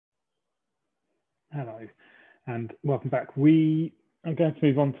Hello, and welcome back. We are going to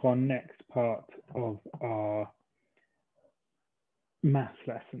move on to our next part of our maths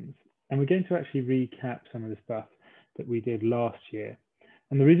lessons, and we're going to actually recap some of the stuff that we did last year.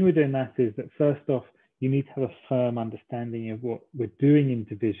 And the reason we're doing that is that first off, you need to have a firm understanding of what we're doing in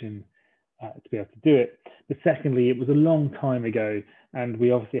division to be able to do it. But secondly, it was a long time ago, and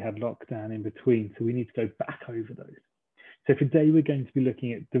we obviously had lockdown in between, so we need to go back over those. So for today, we're going to be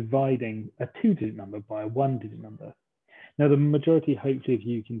looking at dividing a two-digit number by a one-digit number. Now, the majority, hopefully, of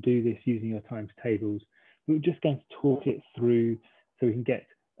you can do this using your times tables. We're just going to talk it through so we can get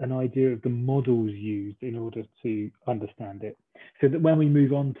an idea of the models used in order to understand it, so that when we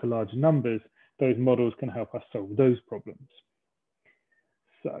move on to larger numbers, those models can help us solve those problems.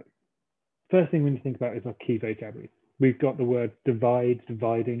 So first thing we need to think about is our key vocabulary. We've got the word divide,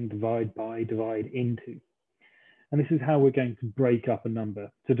 dividing, divide by, divide into. And this is how we're going to break up a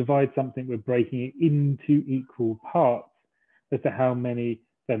number. To divide something, we're breaking it into equal parts as to how many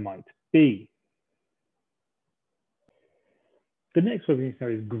there might be. The next word we need to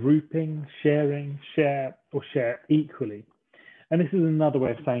know is grouping, sharing, share, or share equally. And this is another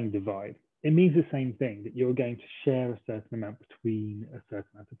way of saying divide. It means the same thing, that you're going to share a certain amount between a certain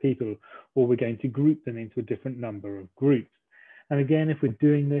amount of people, or we're going to group them into a different number of groups. And again, if we're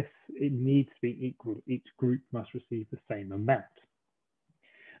doing this, it needs to be equal. Each group must receive the same amount.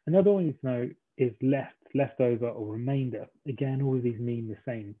 Another one you need to know is left, leftover, or remainder. Again, all of these mean the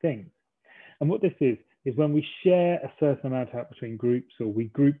same thing. And what this is when we share a certain amount out between groups, or we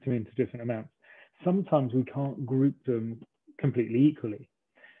group them into different amounts, sometimes we can't group them completely equally.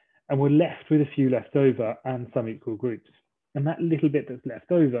 And we're left with a few left over and some equal groups. And that little bit that's left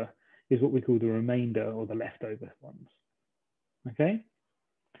over is what we call the remainder, or the leftover ones. Okay,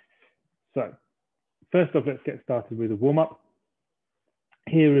 so first off, let's get started with a warm-up.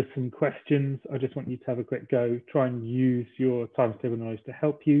 Here are some questions. I just want you to have a quick go. Try and use your times table knowledge to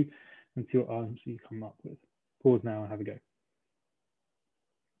help you and see what answer you come up with. Pause now and have a go.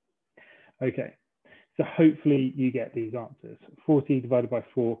 Okay, so hopefully you get these answers. 40 divided by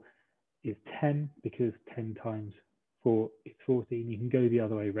 4 is 10, because 10 times 4 is 14. You can go the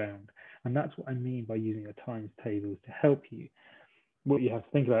other way around. And that's what I mean by using your times tables to help you. What you have to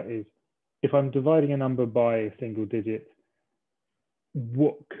think about is, if I'm dividing a number by a single digit,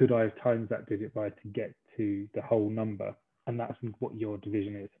 what could I have times that digit by to get to the whole number? And that's what your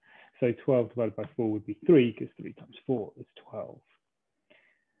division is. So 12 divided by 4 would be 3, because 3 times 4 is 12.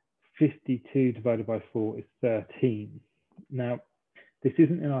 52 divided by 4 is 13. Now, this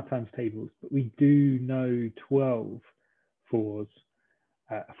isn't in our times tables, but we do know 12 fours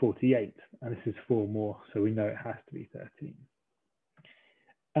 48, and this is 4 more, so we know it has to be 13.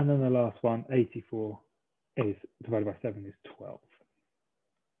 And then the last one, 84, is divided by 7 is 12.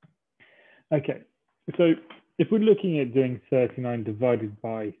 Okay, so if we're looking at doing 39 divided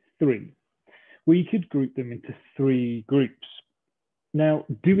by 3, we could group them into 3 groups. Now,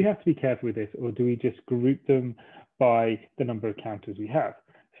 do we have to be careful with this, or do we just group them by the number of counters we have?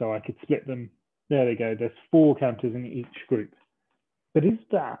 So I could split them. There they go. There's 4 counters in each group. But is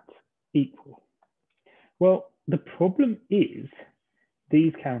that equal? Well, the problem is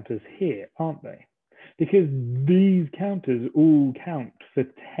these counters here, aren't they? Because these counters all count for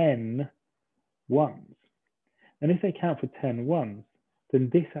 10 ones. And if they count for 10 ones, then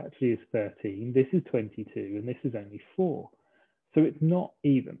this actually is 13, this is 22, and this is only 4. So it's not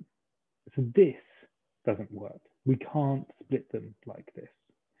even. So this doesn't work. We can't split them like this.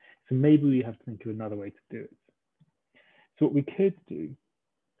 So maybe we have to think of another way to do it. So what we could do,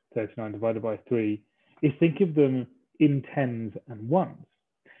 39 divided by 3, is think of them in tens and ones.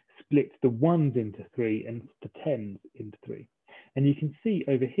 Split the ones into 3 and the tens into 3. And you can see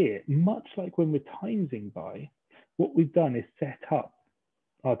over here, much like when we're timesing by, what we've done is set up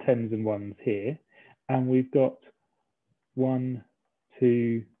our tens and ones here, and we've got 1,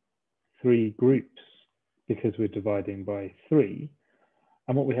 2, 3 groups, because we're dividing by 3.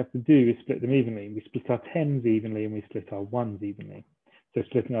 And what we have to do is split them evenly. We split our tens evenly and we split our ones evenly. So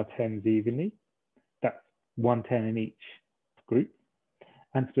splitting our tens evenly, that's 1 10 in each group.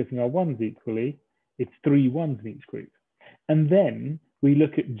 And splitting our ones equally, it's 3 ones in each group. And then we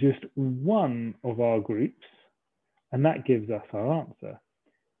look at just one of our groups, and that gives us our answer.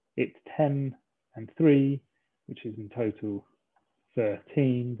 It's 10 and 3, which is in total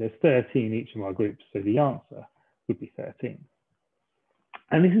 13. There's 13 each of our groups, so the answer would be 13.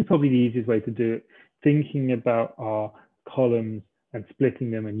 And this is probably the easiest way to do it, thinking about our columns and splitting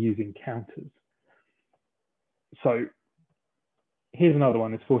them and using counters. So here's another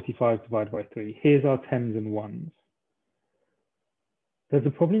one, it's 45 divided by 3. Here's our tens and ones. there's a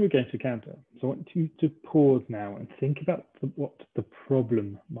problem we're going to encounter. So I want you to pause now and think about what the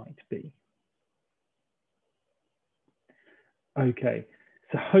problem might be. Okay,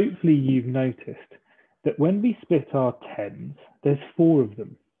 so hopefully you've noticed that when we split our tens, there's 4 of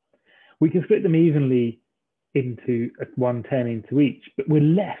them. We can split them evenly into 1 10 into each, but we're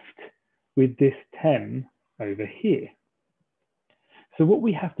left with this 10 over here. So what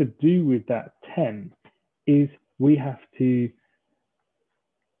we have to do with that 10 is we have to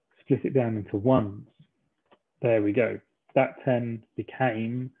split it down into ones. There we go. That 10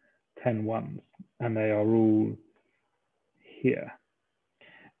 became 10 ones, and they are all here.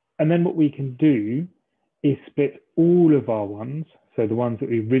 And then what we can do is split all of our ones, so the ones that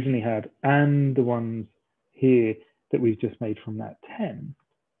we originally had and the ones here that we've just made from that 10,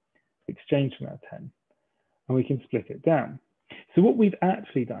 exchange from that 10, and we can split it down. So what we've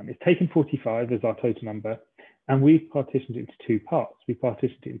actually done is taken 45 as our total number, and we've partitioned it into 2 parts. We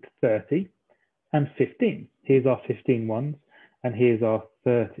partitioned it into 30 and 15. Here's our 15 ones, and here's our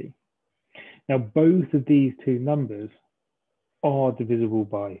 30. Now, both of these 2 numbers are divisible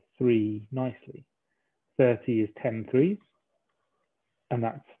by 3 nicely. 30 is 10 threes, and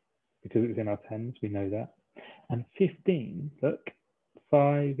that's because it's in our tens, we know that. And 15, look,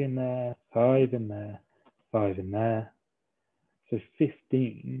 5 in there, 5 in there, 5 in there. So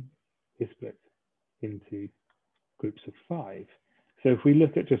 15 is split into groups of 5. So if we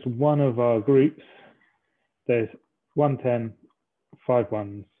look at just one of our groups, there's 1 10, 5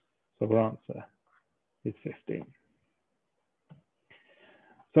 ones, so our answer is 15.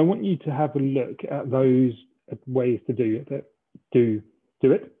 So I want you to have a look at those ways to do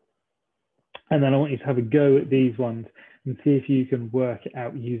it. And then I want you to have a go at these ones and see if you can work it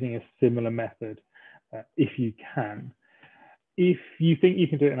out using a similar method, if you can. If you think you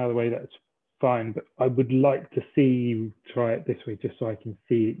can do it another way, that's fine, but I would like to see you try it this way just so I can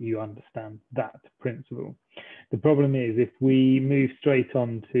see that you understand that principle. The problem is if we move straight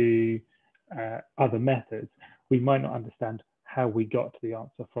on to other methods, we might not understand how we got to the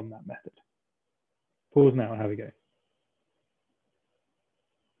answer from that method. Pause now and have a go.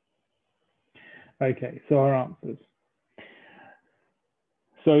 Okay, so our answers.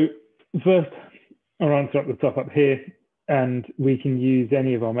 So first, our answer up the top up here, and we can use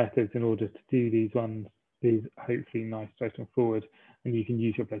any of our methods in order to do these ones, these hopefully nice, straight and forward, and you can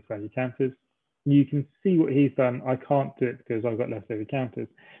use your place value counters. You can see what he's done. I can't do it because I've got leftover counters,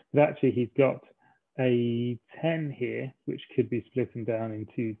 but actually he's got a 10 here, which could be splitting down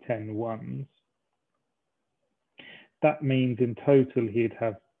into 10 ones. That means in total he'd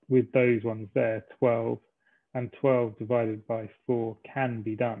have, with those ones there, 12, and 12 divided by 4 can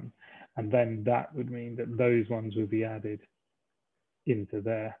be done. And then that would mean that those ones would be added into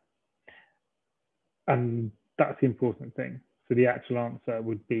there. And that's the important thing. So the actual answer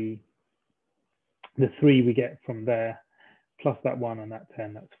would be the 3 we get from there, plus that 1 and that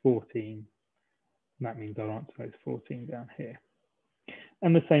 10, that's 14. And that means our answer is 14 down here.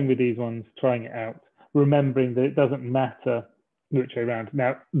 And the same with these ones, trying it out, remembering that it doesn't matter which way around.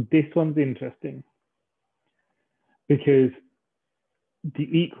 Now, this one's interesting because the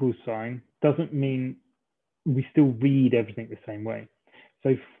equal sign doesn't mean we still read everything the same way.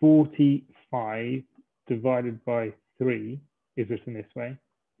 So 45 divided by 3 is written this way,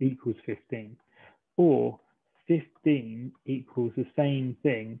 equals 15. Or 15 equals the same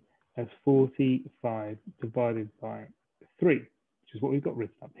thing as 45 divided by 3, which is what we've got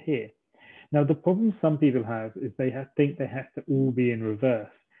written up here. Now, the problem some people have is they think they have to all be in reverse.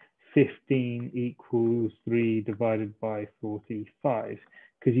 15 equals 3 divided by 45,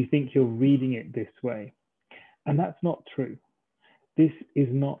 because you think you're reading it this way. And that's not true. This is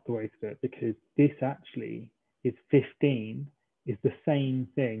not the way to do it, because this actually is 15 is the same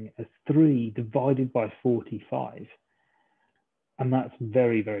thing as 3 divided by 45. And that's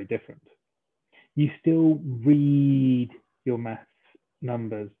very, very different. You still read your maths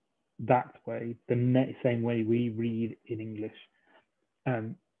numbers that way, the same way we read in English.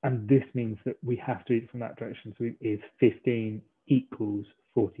 And this means that we have to read it from that direction. So it is 15 equals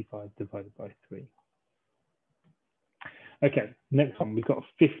 45 divided by 3. Okay, next one, we've got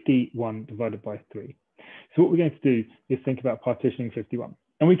 51 divided by 3. So what we're going to do is think about partitioning 51.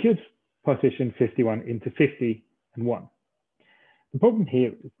 And we could partition 51 into 50 and 1. The problem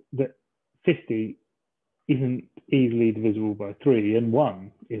here is that 50 isn't easily divisible by 3 and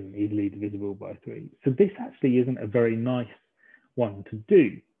 1 isn't easily divisible by 3. So this actually isn't a very nice one to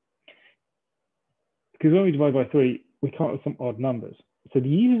do. Because when we divide by 3, we come up with some odd numbers. So the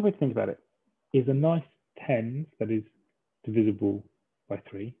easiest way to think about it is a nice 10 that is divisible by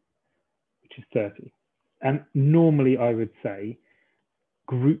 3, which is 30. And normally I would say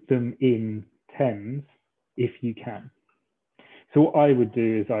group them in tens if you can. So what I would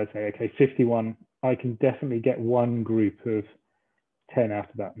do is I'd say, okay, 51, I can definitely get one group of 10 out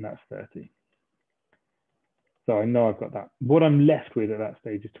of that, and that's 30. So I know I've got that. What I'm left with at that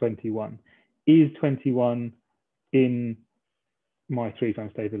stage is 21. Is 21 in my 3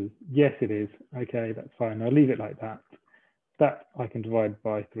 times table? Yes, it is. Okay, that's fine. I'll leave it like that. That I can divide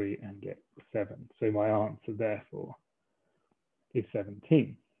by 3 and get 7. So my answer, therefore, is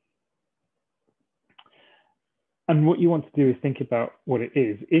 17. And what you want to do is think about what it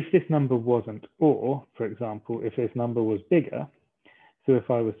is. If this number wasn't, or, for example, if this number was bigger, so if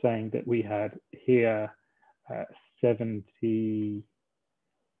I was saying that we had here 72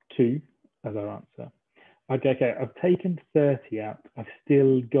 as our answer, I'd go, okay, I've taken 30 out. I've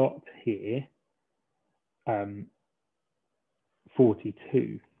still got here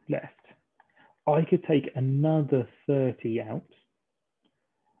 42 left. I could take another 30 out.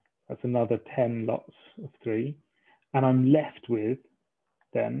 That's another 10 lots of 3. And I'm left with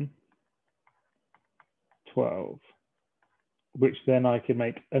then 12, which then I could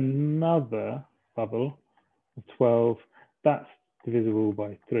make another bubble of 12. That's divisible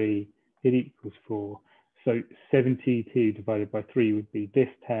by 3. It equals 4. So 72 divided by 3 would be this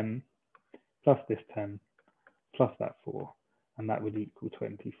 10 plus this 10 plus that 4. And that would equal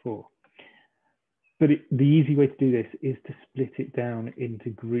 24. But the easy way to do this is to split it down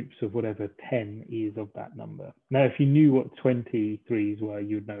into groups of whatever 10 is of that number. Now, if you knew what 23s were,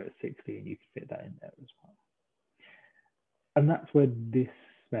 you would know it's 60 and you could fit that in there as well. And that's where this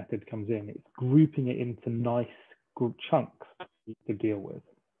method comes in. It's grouping it into nice chunks to deal with.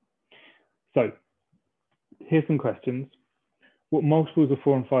 So here's some questions. What multiples of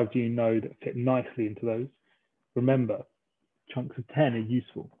 4 and 5 do you know that fit nicely into those? Remember, chunks of 10 are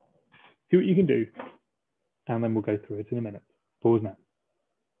useful. See what you can do, and then we'll go through it in a minute. Pause now.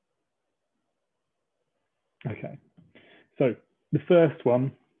 Okay, so the first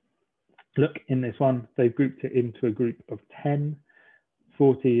one, look, in this one, they've grouped it into a group of 10.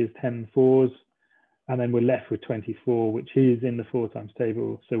 40 is 10 fours, and then we're left with 24, which is in the 4 times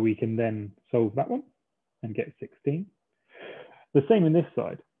table, so we can then solve that one and get 16. The same in this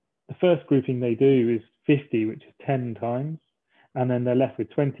side. The first grouping they do is 50, which is 10 times. And then they're left with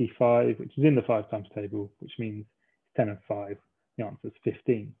 25, which is in the 5 times table, which means 10 and 5. The answer is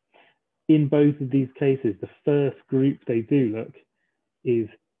 15. In both of these cases, the first group they do, look, is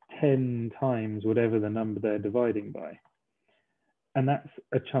 10 times whatever the number they're dividing by. And that's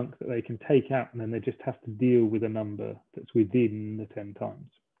a chunk that they can take out, and then they just have to deal with a number that's within the 10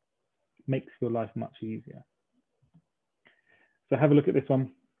 times. Makes your life much easier. So have a look at this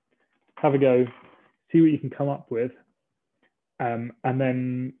one, have a go, see what you can come up with. And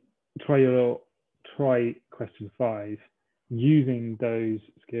then try question 5, using those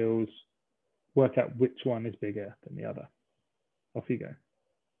skills, work out which one is bigger than the other. Off you go.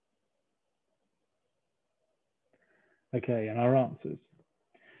 Okay, and our answers.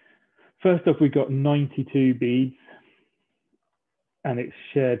 First off, we've got 92 beads, and it's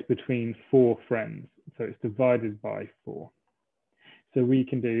shared between 4 friends. So it's divided by 4. So we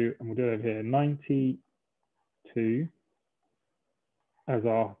can do, and we'll do it over here, 92 as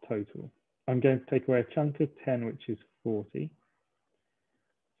our total. I'm going to take away a chunk of 10, which is 40.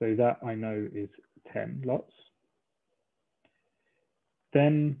 So that I know is 10 lots.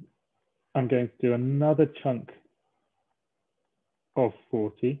 Then I'm going to do another chunk of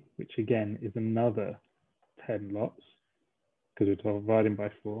 40, which again is another 10 lots, because we're dividing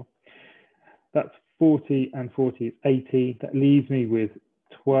by 4. That's 40 and 40 is 80. That leaves me with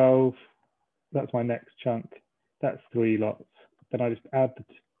 12. That's my next chunk. That's 3 lots. Then I just add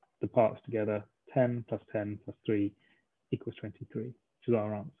the parts together. 10 plus 10 plus 3 equals 23, which is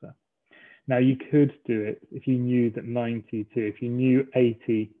our answer. Now you could do it if you knew that 92, if you knew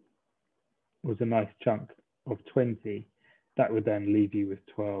 80 was a nice chunk of 20, that would then leave you with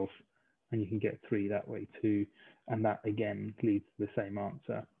 12, and you can get 3 that way too. And that again leads to the same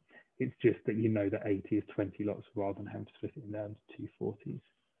answer. It's just that you know that 80 is 20 lots rather than having to split it down to 2 40s.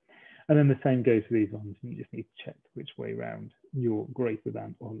 And then the same goes for these ones. You just need to check which way round your greater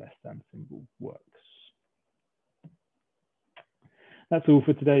than or less than symbol works. That's all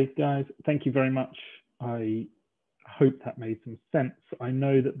for today, guys. Thank you very much. I hope that made some sense. I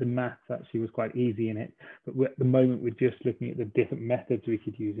know that the maths actually was quite easy in it, but at the moment we're just looking at the different methods we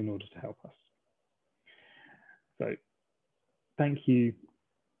could use in order to help us. So thank you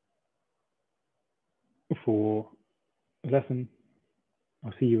for the lesson.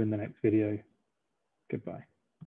 I'll see you in the next video. Goodbye.